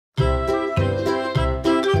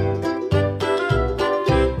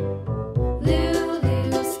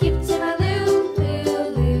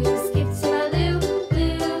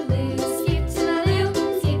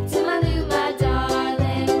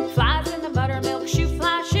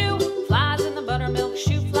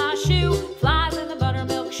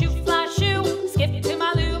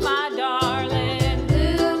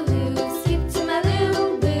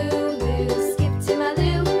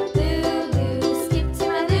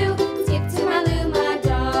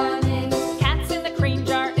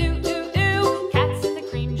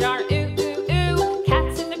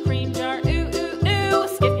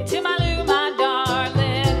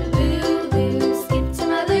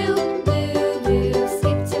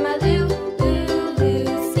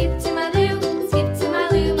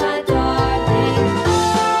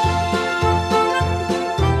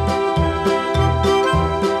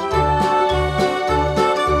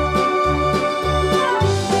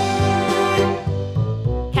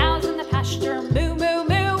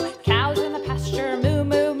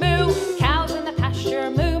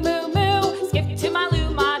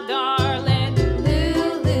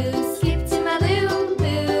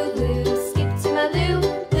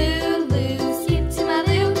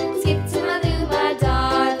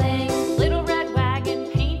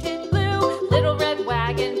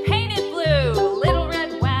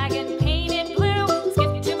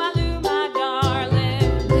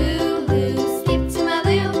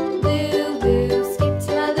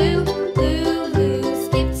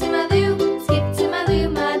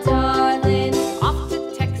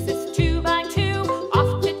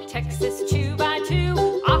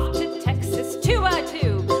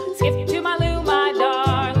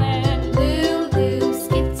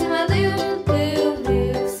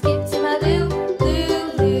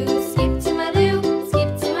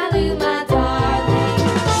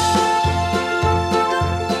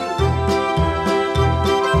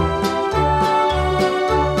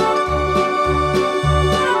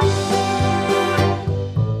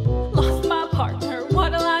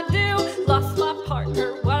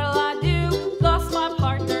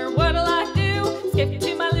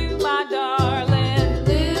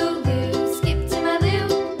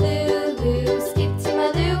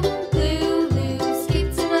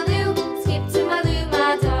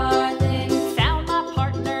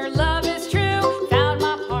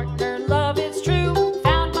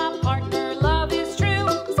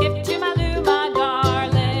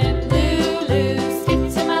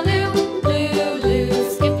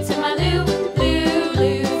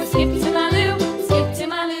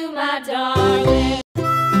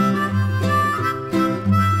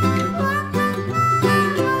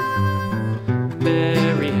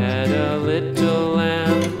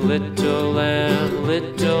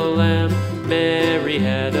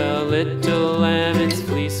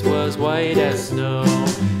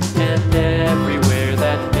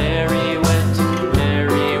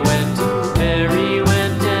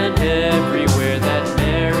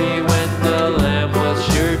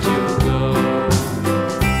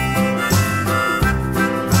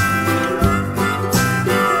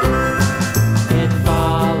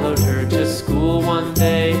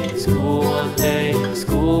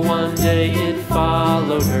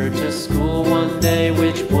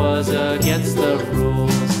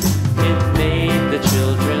schools. It made the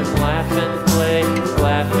children laugh and play,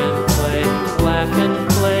 laugh and play, laugh and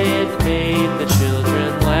play. It made the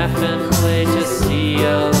children laugh and play to see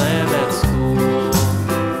a lamb at school.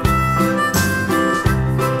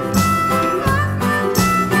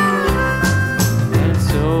 And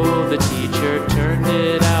so the teacher turned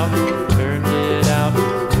it out, turned it out,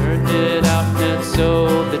 turned it out. And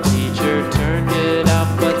so the teacher turned it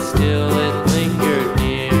out, but still it lingered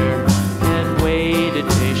near and waited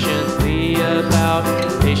patiently about,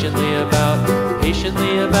 patiently about,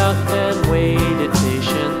 patiently about, and waited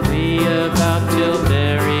patiently about till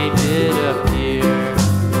Mary did appear.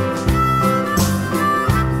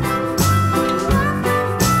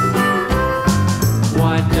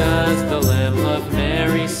 Why does the lamb love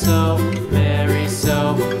Mary so, Mary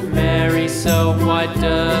so, Mary so? Why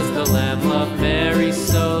does the lamb love Mary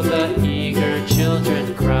so? The eager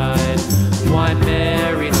children cried. Why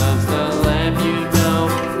Mary loves the lamb, you know,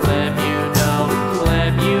 lamb, you know,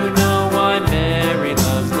 lamb, you know. Why Mary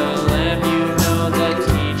loves the lamb, you know, the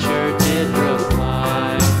teacher did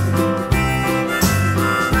reply.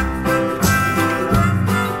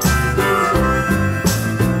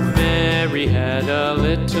 Mary had a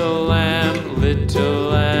little lamb, little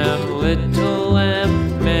lamb, little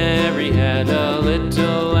lamb. Mary had a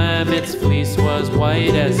little lamb, its fleece was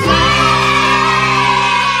white as snow.